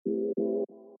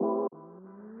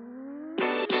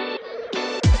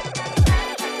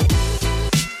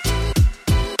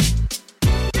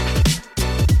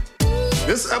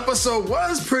this episode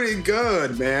was pretty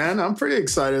good, man. I'm pretty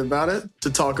excited about it,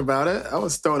 to talk about it. I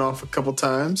was thrown off a couple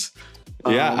times.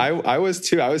 Yeah, I was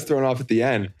too. I was thrown off at the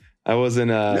end. I wasn't,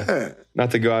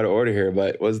 not to go out of order here,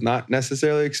 but was not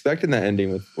necessarily expecting that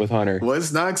ending with Hunter.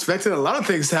 Was not expecting a lot of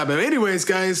things to happen. Anyways,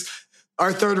 guys,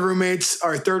 our third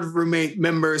roommate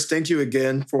members, thank you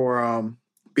again for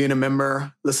being a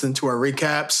member, listening to our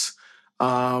recaps.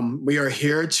 We are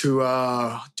here to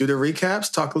do the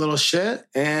recaps, talk a little shit,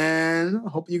 and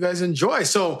hope you guys enjoy.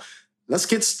 So let's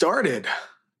get started.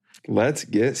 Let's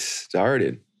get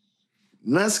started.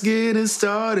 Let's get it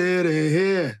started in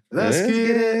here. Let's get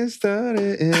it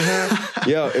started in here.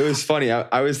 Yo, it was funny.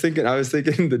 I was thinking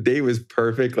the date was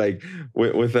perfect. Like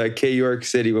with K York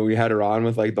City when we had her on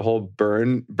with like the whole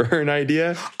burn idea.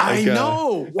 Like, I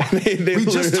know. We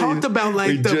just talked about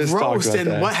like the roast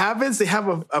and what happens. They have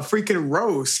a freaking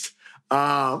roast.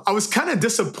 I was kind of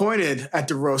disappointed at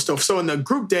the roast though. So in the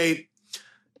group date,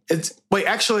 we're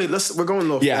going a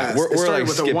little fast. We're like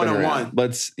with skipping a one-on-one. Around.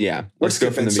 Let's go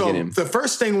from the beginning. So the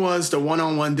first thing was the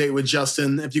one-on-one date with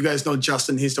Justin. If you guys know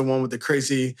Justin, he's the one with the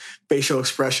crazy facial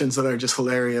expressions that are just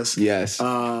hilarious. Yes.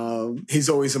 He's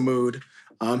always a mood.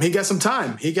 He got some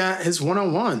time. He got his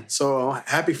one-on-one. So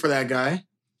happy for that guy.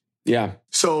 Yeah.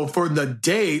 So for the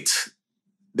date,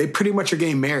 they pretty much are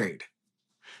getting married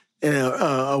in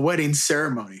a wedding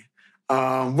ceremony,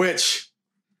 which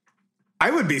I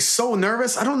would be so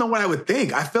nervous. I don't know what I would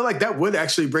think. I feel like that would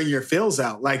actually bring your feels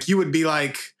out. Like you would be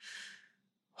like,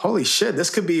 holy shit,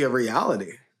 this could be a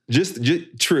reality. Just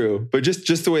true. But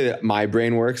just the way that my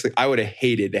brain works, like I would have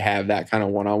hated to have that kind of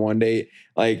one-on-one date.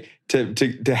 Like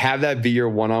to have that be your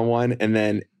one-on-one. And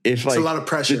then if like, it's a lot of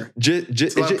pressure.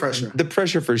 It's a lot of pressure. The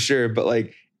pressure for sure. But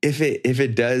like, if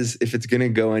it's going to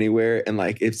go anywhere and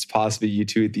like it's possibly you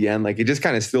two at the end, like it just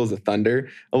kind of steals the thunder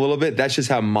a little bit. That's just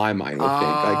how my mind would think.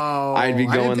 Like I'd be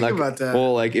going like,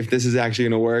 well, like if this is actually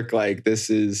going to work, like this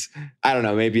is, I don't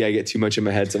know, maybe I get too much in my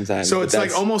head sometimes. So it's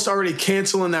like almost already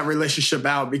canceling that relationship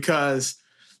out because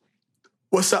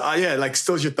like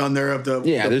steals your thunder of the.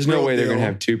 Yeah, there's no way they're going to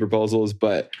have two proposals,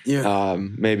 but yeah.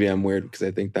 Maybe I'm weird because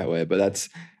I think that way, but that's,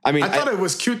 I mean. I thought it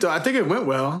was cute though. I think it went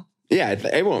well. Yeah,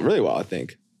 it went really well, I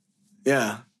think.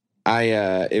 Yeah.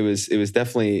 It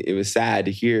was sad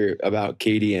to hear about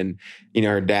Katie and,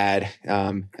 her dad,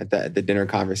 at the dinner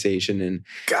conversation. And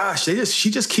gosh, she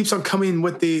just keeps on coming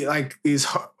with these,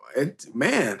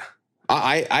 man.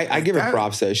 I give her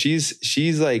props though. She's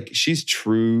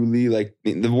truly like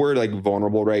the word like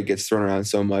vulnerable, right? Gets thrown around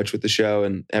so much with the show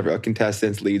and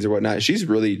contestants, leads or whatnot. She's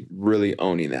really, really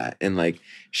owning that. And like,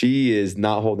 she is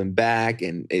not holding back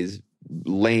and is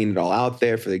laying it all out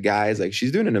there for the guys. Like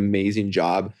she's doing an amazing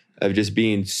job of just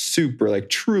being super, like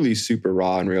truly super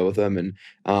raw and real with them. And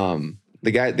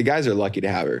the guys are lucky to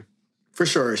have her. For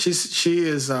sure. She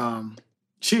is a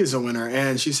winner.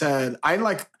 And she said,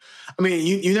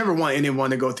 you never want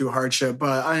anyone to go through hardship,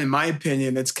 but in my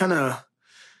opinion, it's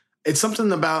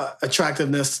something about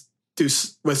attractiveness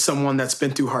with someone that's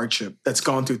been through hardship, that's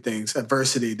gone through things,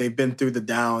 adversity. They've been through the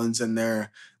downs and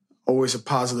they're always a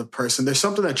positive person. There's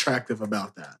something attractive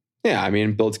about that. Yeah, I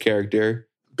mean, builds character.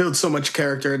 Builds so much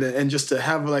character and just to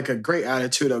have like a great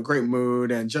attitude, a great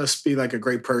mood, and just be like a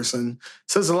great person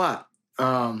says a lot.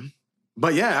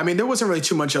 But yeah, I mean, there wasn't really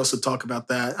too much else to talk about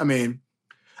that. I mean,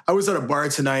 I was at a bar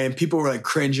tonight and people were like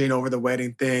cringing over the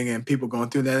wedding thing and people going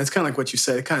through that. And it's kind of like what you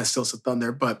said. It kind of steals the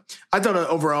thunder. But I thought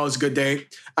overall it was a good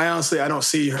date. I don't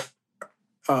see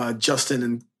Justin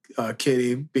and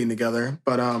Katie being together,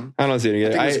 but I don't see it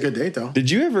together. I think it was a good date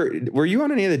though. Were you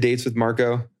on any of the dates with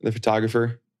Marco, the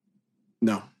photographer?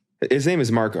 No. His name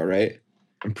is Marco, right?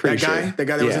 I'm pretty sure. That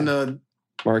guy that was in the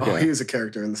Marco. Oh, he was a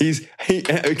character in this. He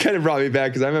kind of brought me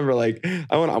back because I remember like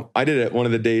I did it one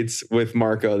of the dates with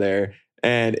Marco there,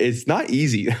 and it's not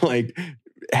easy like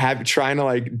trying to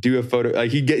like do a photo.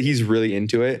 Like he's really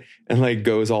into it and like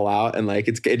goes all out and like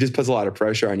it just puts a lot of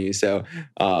pressure on you. So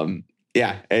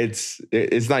yeah, it's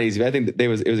not easy. But I think that it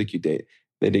was a cute date.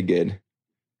 They did good.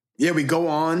 Yeah, we go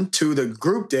on to the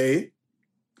group date.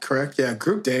 Correct? Yeah,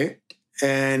 group date.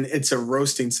 And it's a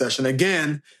roasting session.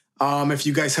 Again, if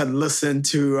you guys had listened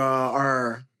to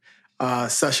our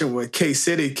session with K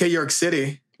York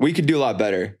City. We could do a lot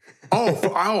better.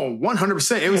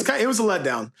 100%. It was a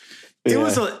letdown. Yeah.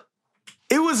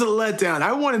 It was a letdown.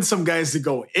 I wanted some guys to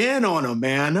go in on him,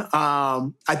 man.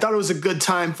 I thought it was a good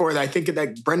time for it. I think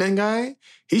that Brennan guy,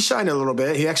 he shined a little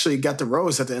bit. He actually got the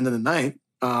rose at the end of the night.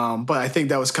 But I think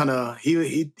that was kind of,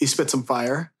 he spit some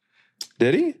fire.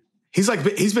 Did he? He's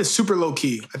been super low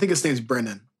key. I think his name's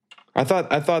Brennan. I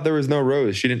thought there was no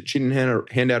rose. She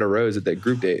didn't hand out a rose at that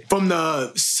group date. From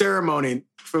the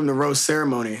rose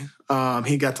ceremony,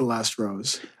 he got the last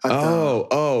rose.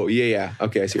 Yeah.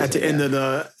 Okay, I see. At the end of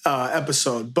the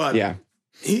episode, but yeah,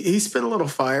 he spit a little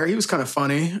fire. He was kind of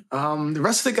funny. The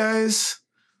rest of the guys,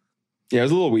 yeah, it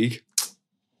was a little weak.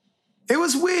 It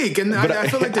was weak, and I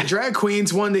feel like the drag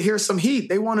queens wanted to hear some heat.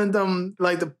 They wanted them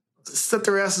to set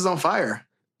their asses on fire.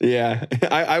 Yeah,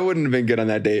 I wouldn't have been good on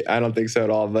that date. I don't think so at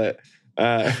all. But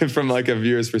from like a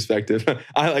viewer's perspective,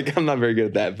 I'm not very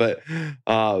good at that. But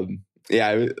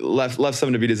yeah, left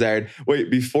something to be desired.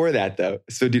 Wait, before that though,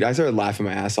 so dude, I started laughing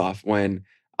my ass off when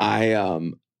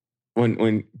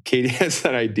when Katie has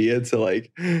that idea to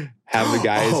like have the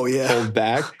guys hold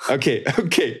back. Okay.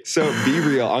 So be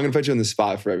real. I'm gonna put you on the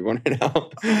spot for everyone right now.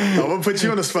 I'm gonna put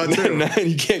you on the spot too. No,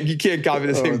 you can't copy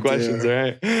the same questions, all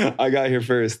right? I got here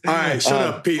first. All right, shut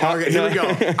up, Pete. Okay, here we go.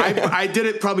 I did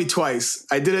it probably twice.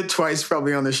 I did it twice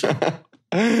probably on the show.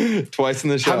 Twice in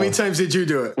the show. How many times did you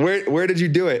do it? Where did you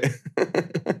do it?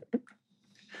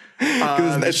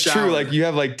 Because it's true. Like you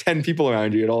have like 10 people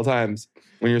around you at all times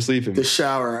when you're sleeping. The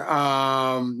shower.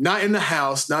 Not in the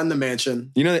house, not in the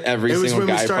mansion. You know that every single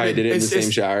guy probably did it in the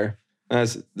same shower.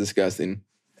 That's disgusting.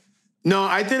 No,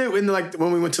 I did it when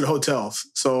we went to the hotels.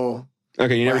 So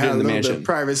okay, you never did it in the mansion. Bit of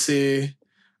privacy.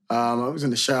 I was in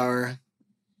the shower.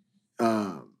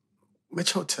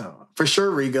 Which hotel? For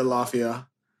sure, Riga, Lafayette.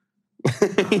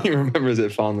 He remembers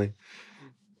it fondly.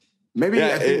 Maybe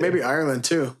I think maybe Ireland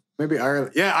too. Maybe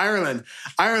Ireland. Yeah, Ireland.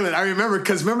 I remember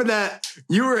because remember that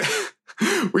you were.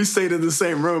 We stayed in the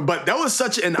same room, but that was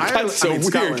such an Ireland. That's so weird.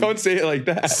 Scotland. Don't say it like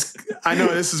that. I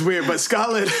know this is weird, but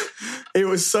Scotland, it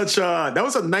was such a. That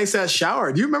was a nice ass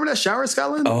shower. Do you remember that shower in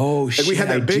Scotland? Oh shit! We had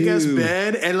that big ass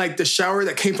bed and like the shower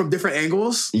that came from different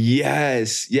angles.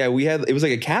 Yes, yeah, we had. It was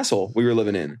like a castle we were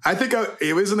living in. I think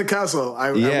it was in the castle.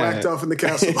 I whacked off in the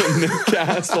castle. In the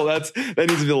castle. That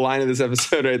needs to be the line of this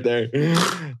episode right there.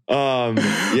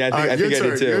 Yeah, I think I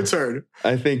did too. Your turn.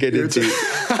 I think I did too.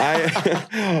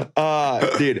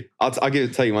 Dude, I'll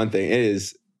tell you one thing. It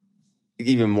is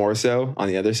even more so on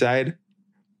the other side.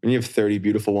 When you have 30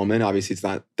 beautiful women, obviously it's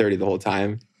not 30 the whole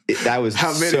time. That was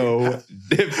so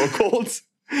difficult.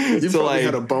 You probably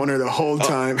had a boner the whole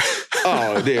time.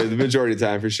 Dude, the majority of the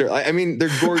time for sure. I mean, they're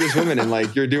gorgeous women, and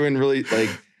like you're doing really like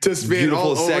just being beautiful,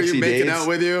 all over sexy you, making dates. out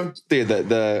with you. Dude,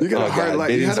 you got a hard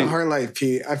life. You had a hard life,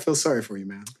 Pete. I feel sorry for you,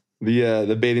 man.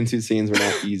 The bathing suit scenes were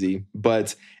not easy,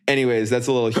 but anyways, that's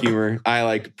a little humor. I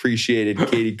like appreciated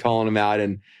Katie calling him out,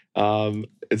 and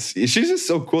she's just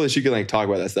so cool that she can like talk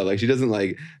about that stuff. Like she doesn't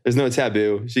like, there's no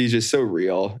taboo. She's just so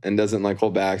real and doesn't like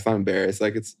hold back. It's not embarrassed.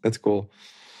 Like that's cool.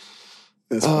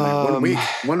 That's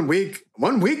one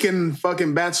week in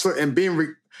fucking Bachelor and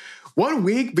being 1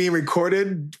 week being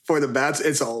recorded for the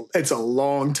Bachelor. It's a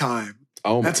long time.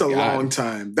 Oh, that's a long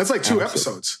time. That's like 2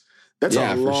 episodes. That's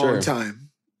a long time.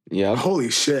 Yeah. Holy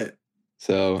shit.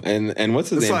 So, and what's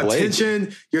his name? It's a lot of Blake?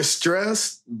 Tension. You're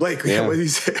stressed. Blake, what did he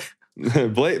say?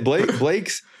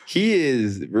 Blake's, he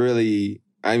is really,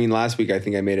 I mean, last week I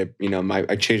think I made it,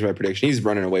 I changed my prediction. He's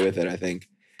running away with it, I think.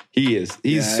 He's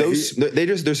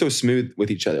they're so smooth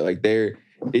with each other. Like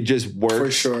it just works. For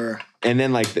sure. And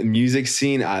then like the music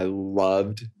scene, I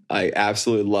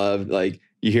absolutely loved. Like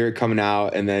you hear it coming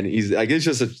out and then he's like, it's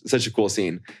just such a cool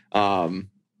scene.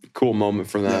 Cool moment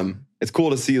from them. Yeah. It's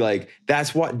cool to see like,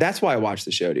 that's why I watch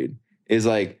the show, dude, is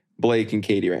like Blake and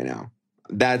Katie right now.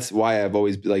 That's why I've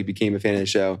always like became a fan of the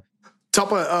show.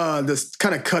 Top of this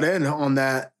kind of cut in on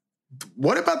that.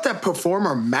 What about that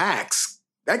performer, Max?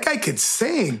 That guy could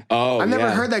sing. Oh, I never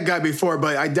heard that guy before,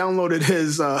 but I downloaded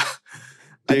his. I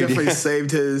definitely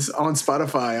saved his on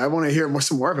Spotify. I want to hear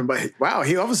some more of him. But wow,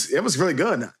 it was really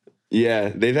good. Yeah,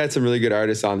 they've had some really good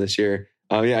artists on this year.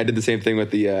 I did the same thing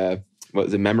with the what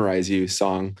was it, "Memorize You"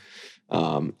 song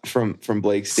from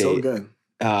Blake's date. So good.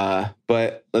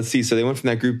 But let's see. So they went from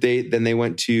that group date, then they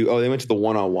went to the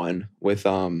one-on-one with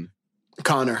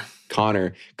Connor.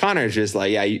 Connor is just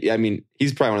like, I mean,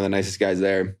 he's probably one of the nicest guys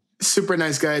there. Super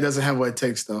nice guy. Doesn't have what it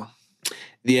takes though.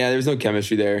 Yeah, there's no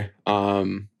chemistry there.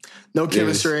 No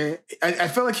chemistry. I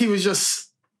felt like he was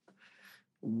just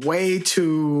way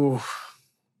too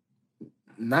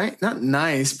not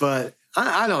nice, but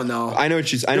I don't know. I know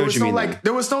what you mean.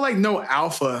 There was no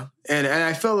alpha, and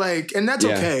I feel like, and that's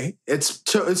okay. It's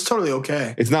totally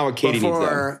okay. It's not what Katie needs.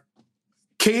 Though.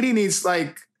 Katie needs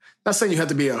like, not saying you have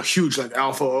to be a huge like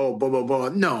alpha. Oh, blah blah blah.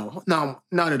 No,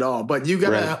 not at all. But you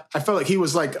gotta. Right. I felt like he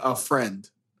was like a friend.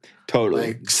 Totally.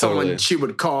 Like someone she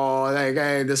would call, like,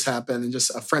 hey, this happened, and just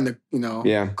a friend that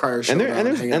cry her shoulder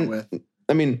and hang out with.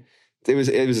 I mean, it was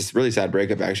a really sad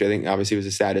breakup. Actually, I think obviously it was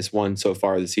the saddest one so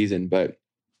far of the season, but.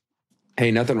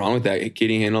 Hey, nothing wrong with that.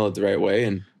 Katie handled it the right way,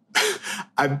 and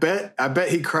I bet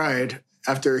he cried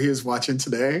after he was watching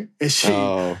today, and she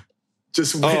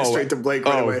just went straight to Blake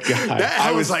right away.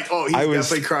 I was like, he's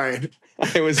definitely crying.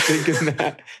 I was thinking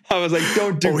that. I was like,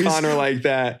 don't do Connor like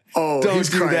that. Don't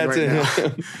do that to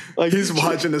him. Like he's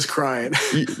watching this crying.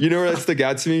 You know where that stuck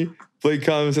out to me? Blake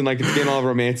comes and like it's getting all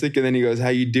romantic, and then he goes, "How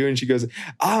you doing?" She goes,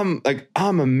 I'm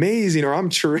amazing," or "I'm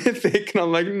terrific," and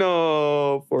I'm like,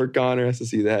 no, poor Connor has to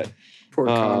see that. Poor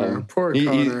Connor.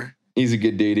 Connor. He's a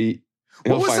good dude.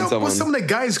 What's some of the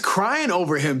guys crying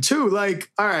over him too? Like,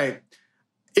 all right,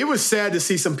 it was sad to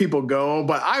see some people go,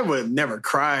 but I would have never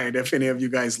cried if any of you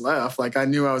guys left. Like, I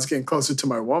knew I was getting closer to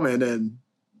my woman, and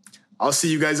I'll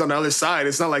see you guys on the other side.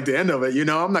 It's not like the end of it,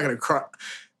 I'm not gonna cry.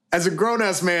 As a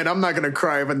grown-ass man, I'm not going to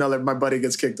cry if my buddy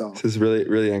gets kicked off. This is really,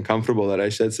 really uncomfortable that I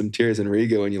shed some tears in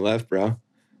Riga when you left, bro.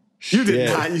 You did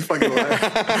not, you fucking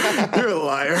liar. You're a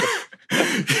liar.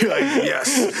 You're like,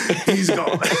 yes, he's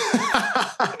gone.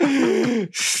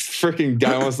 Freaking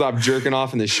guy won't stop jerking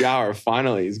off in the shower.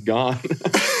 Finally, he's gone.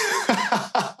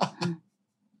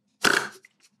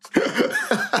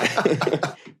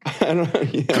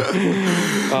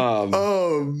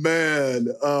 Oh man!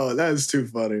 Oh, that is too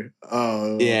funny.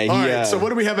 Oh yeah. All right. So what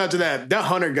do we have after that? That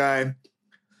Hunter guy.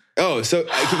 Oh, so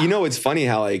it's funny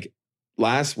how like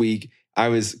last week I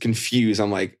was confused.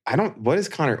 I'm like, what is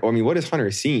Connor? I mean, what is Hunter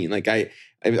seeing? Like, are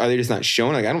they just not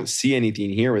showing? Like, I don't see anything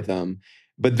here with them.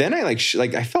 But then I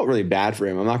I felt really bad for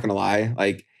him. I'm not gonna lie.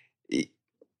 Like,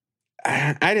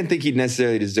 I didn't think he'd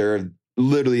necessarily deserve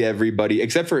literally everybody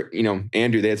except for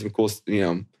Andrew. They had some cool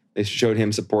they showed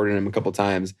him supporting him a couple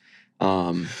times.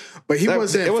 But he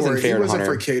wasn't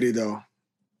for Katie though.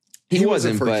 He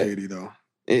wasn't for but Katie though.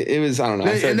 It was, I don't know.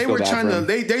 They were trying to.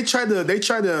 They tried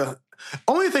to.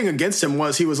 Only thing against him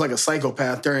was he was like a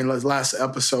psychopath during the last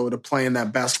episode of playing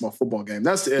that basketball football game.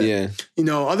 That's it. Yeah.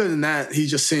 Other than that, he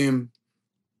just seemed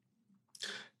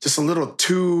just a little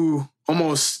too,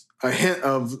 almost a hint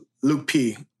of Luke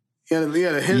P. He had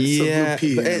a hint of Luke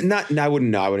P. I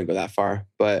wouldn't go that far,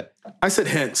 but I said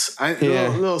hints.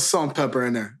 Little salt and pepper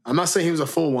in there. I'm not saying he was a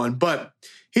full one, but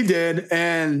he did,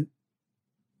 and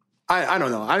I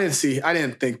don't know. I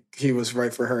didn't think he was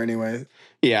right for her anyway.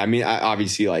 Yeah, I mean,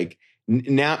 obviously, like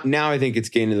now I think it's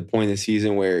getting to the point in the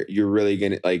season where you're really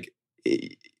gonna like,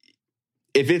 if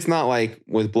it's not like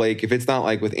with Blake, if it's not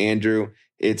like with Andrew,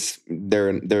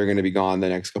 they're going to be gone the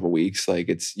next couple of weeks. Like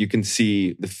you can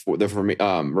see the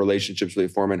relationships really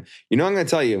forming. I'm going to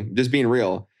tell you, just being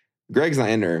real, Greg's not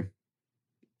into her.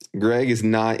 Greg is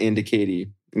not into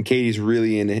Katie, and Katie's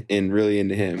really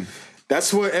into him.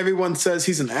 That's what everyone says.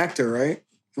 He's an actor, right?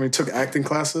 When he took acting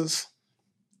classes.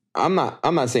 I'm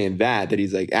not saying that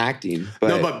he's like acting, but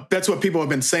no, but that's what people have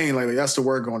been saying lately. That's the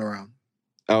word going around.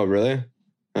 Oh, really?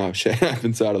 Oh shit! I've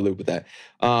been so out of loop with that.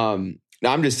 No,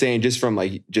 I'm just saying,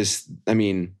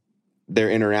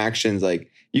 their interactions, like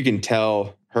you can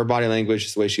tell her body language,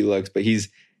 just the way she looks, but he's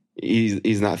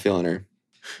not feeling her.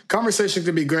 Conversation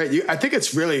could be great. I think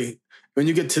it's really, when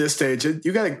you get to this stage,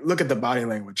 you got to look at the body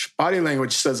language. Body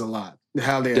language says a lot.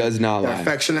 How they're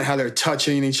affectionate, how they're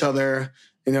touching each other.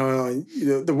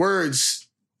 The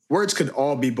words could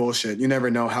all be bullshit. You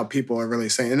never know how people are really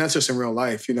saying, and that's just in real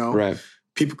life. Right?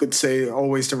 People could say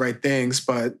always the right things,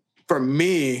 but for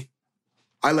me,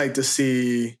 I like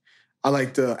the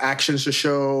actions to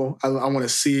show. I want to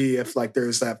see if like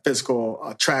there's that physical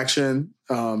attraction,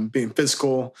 being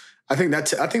physical. I think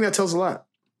that tells a lot.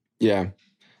 Yeah.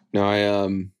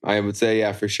 No, I would say,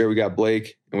 yeah, for sure. We got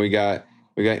Blake and we got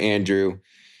Andrew,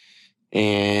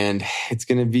 and it's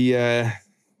gonna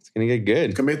get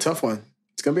good. It's gonna be a tough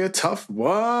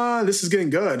one. This is getting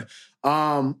good.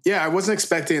 I wasn't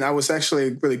expecting. I was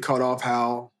actually really caught off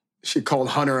how she called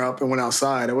Hunter up and went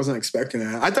outside. I wasn't expecting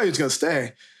that. I thought he was going to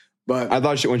stay, but I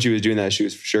thought when she was doing that, she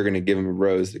was for sure going to give him a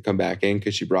rose to come back in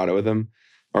because she brought it with him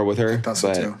or with her. I thought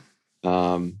so too.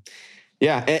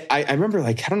 I remember,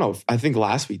 like, I don't know. I think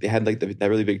last week they had like that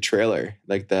really big trailer,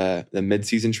 like the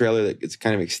mid-season trailer that it's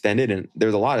kind of extended, and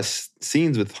there's a lot of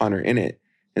scenes with Hunter in it.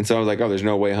 And so I was like, oh, there's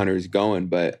no way Hunter's going,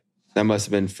 but that must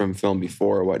have been from film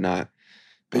before or whatnot.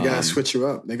 They gotta switch you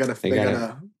up. They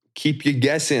gotta keep you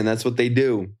guessing. That's what they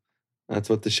do. That's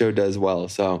what the show does well.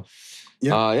 So,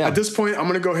 yeah. At this point, I'm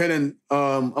going to go ahead and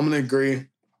I'm going to agree.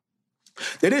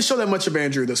 They didn't show that much of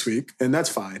Andrew this week, and that's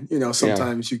fine.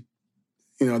 Sometimes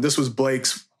this was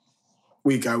Blake's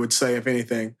week, I would say, if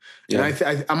anything. Yeah.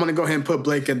 And I'm going to go ahead and put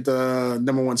Blake at the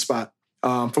number one spot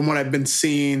from what I've been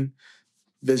seeing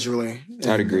visually.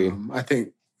 I'd agree. I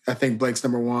think Blake's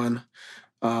number one.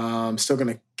 I'm still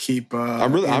going to keep.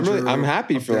 I'm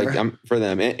happy for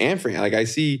them and for like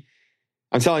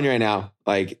I'm telling you right now,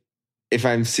 like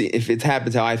if it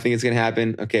happens how I think it's gonna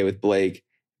happen, okay, with Blake,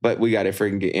 but we got to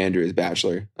freaking get Andrew as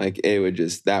Bachelor. Like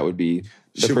that would be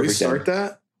the Should perfect we start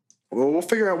that? Well, we'll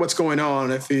figure out what's going on.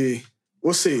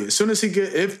 We'll see. As soon as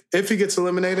if he gets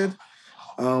eliminated,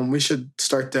 we should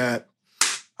start that.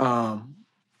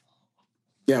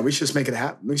 Yeah, we should just make it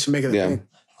happen. We should make it a thing.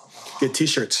 Get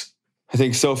T-shirts. I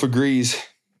think Soph agrees.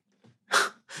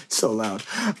 So loud.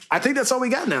 I think that's all we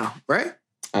got now, right?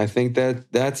 I think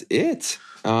that's it.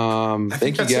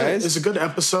 Thank you guys. It's a good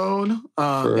episode.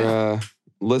 For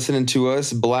listening to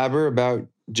us blabber about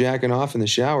jacking off in the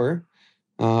shower.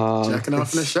 Jacking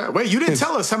off in the shower. Wait, you didn't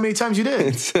tell us how many times you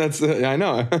did. I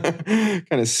know. Kind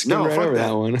of skimmed right over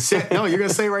that one. No, you're going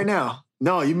to say it right now.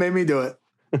 No, you made me do it.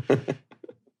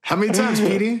 How many times,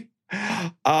 Petey?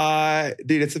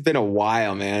 Dude, it's been a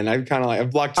while, man. I've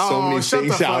blocked so many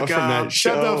things out from that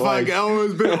show. Shut the fuck up.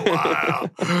 It's been a while.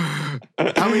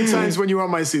 How many times when you were on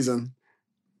my season?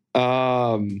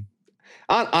 Dude,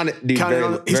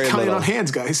 he's counting on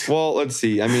hands, guys. Well, let's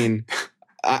see. I mean,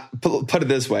 put it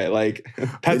this way, like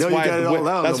that's why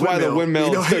the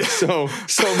windmill took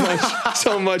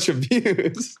so much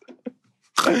abuse.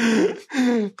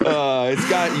 You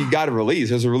got to release.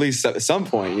 There's a release at some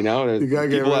point, you know. You gotta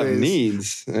people have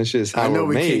needs. That's just how I know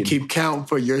we're made. Can't keep count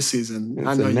for your season. It's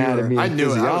I know anatomy. I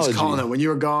knew it. I was calling it when you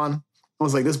were gone. I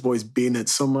was like, this boy's beating it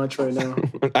so much right now.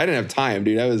 I didn't have time,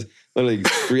 dude. I was literally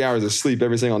 3 hours of sleep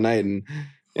every single night, and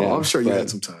I'm sure you had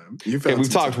some time. We've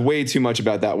talked way too much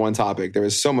about that one topic. There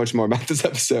was so much more about this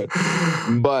episode,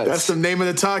 but that's the name of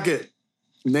the topic.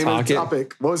 Of the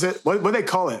topic. What was it? What they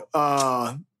call it?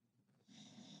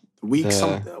 Week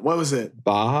something. What was it?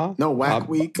 Baja? No, Whack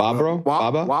Week. Babro?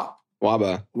 Waba.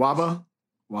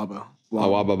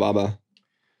 Baba.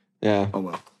 Yeah. Oh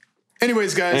well.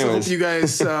 Anyways, guys, I hope you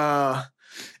guys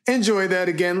enjoy that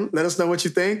again. Let us know what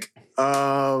you think.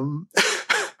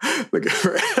 Look at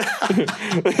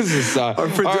this is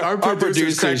our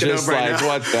producer's just like, now.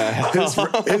 What the hell?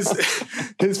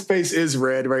 His face is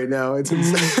red right now. It's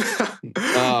insane.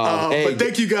 But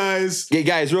thank you guys. Hey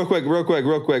guys, real quick.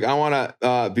 I want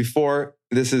to before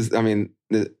this is going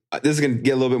to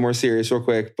get a little bit more serious real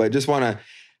quick, but just want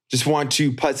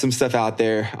to put some stuff out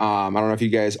there. I don't know if you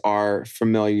guys are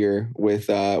familiar with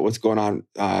what's going on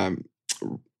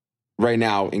right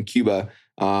now in Cuba.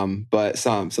 But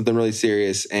something really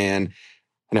serious. And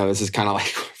I know this is kind of like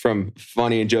from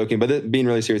funny and joking, but being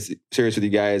really serious with you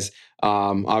guys.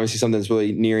 Obviously something that's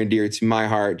really near and dear to my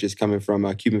heart, just coming from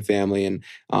a Cuban family and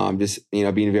just,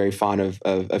 being very fond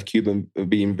of Cuba,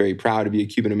 being very proud to be a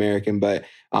Cuban American. But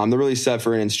they're really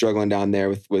suffering and struggling down there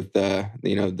with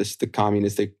the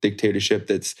communist dictatorship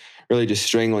that's really just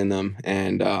strangling them.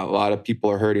 And a lot of people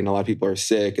are hurting, a lot of people are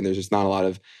sick, and there's just not a lot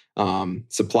of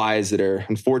supplies that are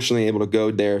unfortunately able to go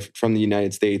there from the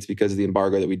United States because of the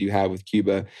embargo that we do have with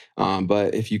Cuba.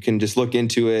 But if you can just look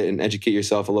into it and educate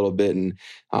yourself a little bit, and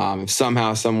if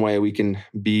somehow, some way we can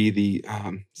be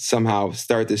somehow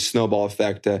start this snowball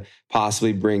effect to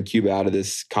possibly bring Cuba out of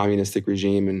this communistic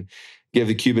regime and give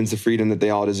the Cubans the freedom that they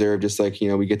all deserve, just like,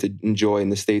 we get to enjoy in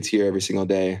the States here every single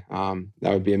day. That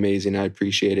would be amazing. I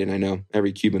appreciate it. And I know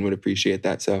every Cuban would appreciate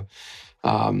that. So,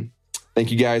 thank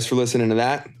you guys for listening to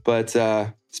that. But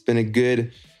it's been a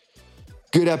good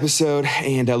episode,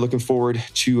 and looking forward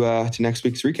to next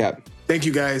week's recap. Thank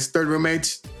you guys. Third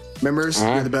roommates, members,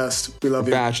 you're the best. We love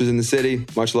you. Bachelors in the City.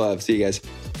 Much love. See you guys.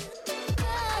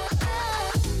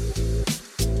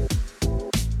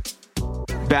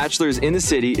 Bachelors in the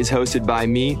City is hosted by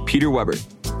me, Peter Weber.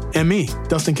 And me,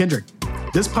 Dustin Kendrick.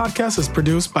 This podcast is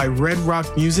produced by Red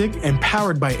Rock Music and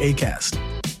powered by Acast.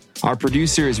 Our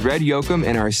producer is Red Yoakum,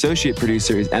 and our associate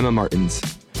producer is Emma Martins.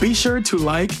 Be sure to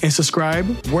like and subscribe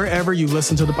wherever you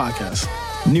listen to the podcast.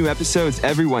 New episodes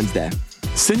every Wednesday.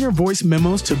 Send your voice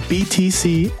memos to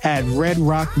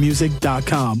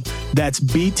btc@redrockmusic.com. That's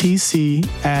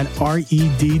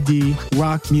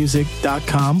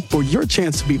btc@reddrockmusic.com for your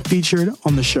chance to be featured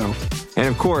on the show. And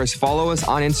of course, follow us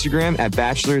on Instagram at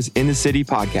Bachelors in the City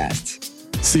Podcasts.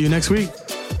 See you next week.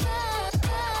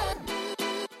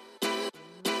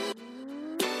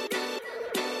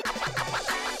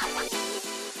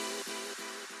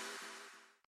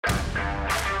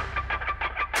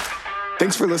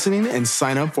 Thanks for listening, and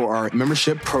sign up for our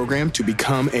membership program to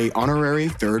become an honorary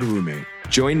third roommate.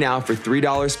 Join now for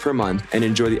 $3 per month and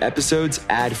enjoy the episodes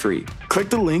ad-free.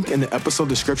 Click the link in the episode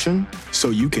description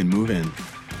so you can move in.